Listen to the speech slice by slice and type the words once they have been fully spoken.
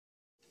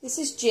This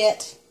is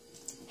Jett.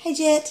 Hey,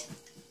 Jett.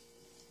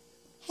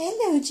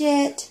 Hello,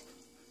 Jett.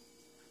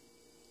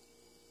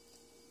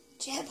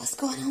 Jett, what's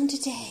going on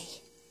today?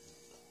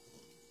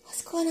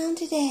 What's going on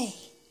today?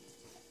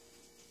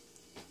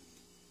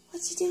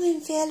 What you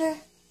doing, feller?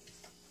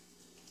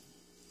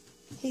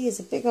 He is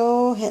a big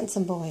old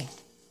handsome boy.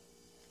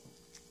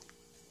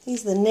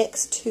 He's the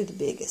next to the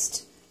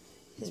biggest.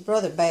 His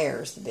brother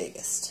Bear is the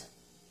biggest.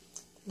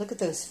 Look at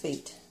those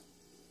feet.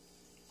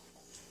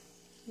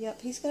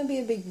 Yep, he's going to be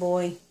a big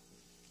boy.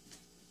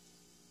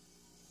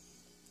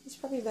 He's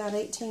probably about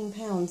 18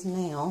 pounds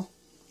now.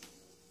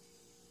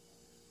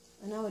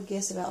 And I would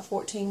guess about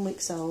 14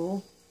 weeks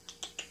old.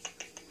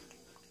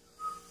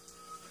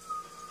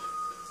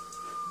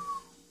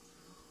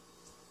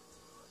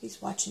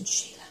 He's watching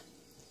Sheila.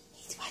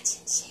 He's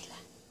watching Sheila.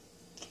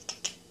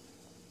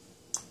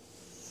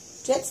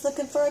 Jett's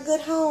looking for a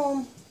good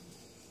home.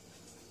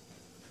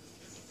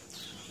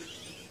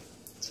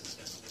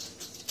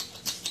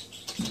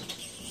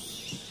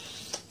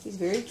 He's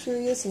very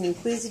curious and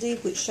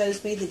inquisitive, which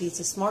shows me that he's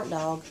a smart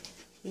dog.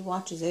 He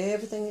watches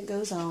everything that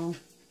goes on.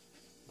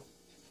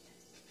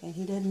 And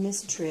he doesn't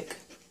miss a trick.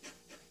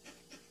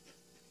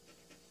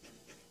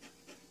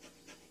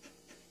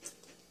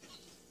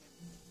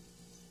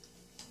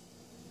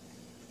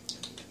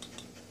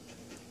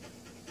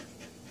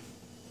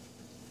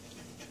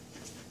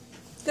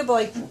 Good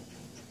boy.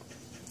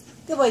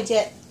 Good boy,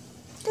 Jett.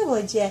 Good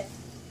boy, Jett.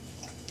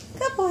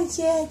 Good boy,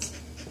 Jett.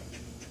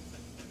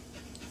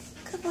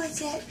 Good boy,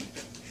 Jett.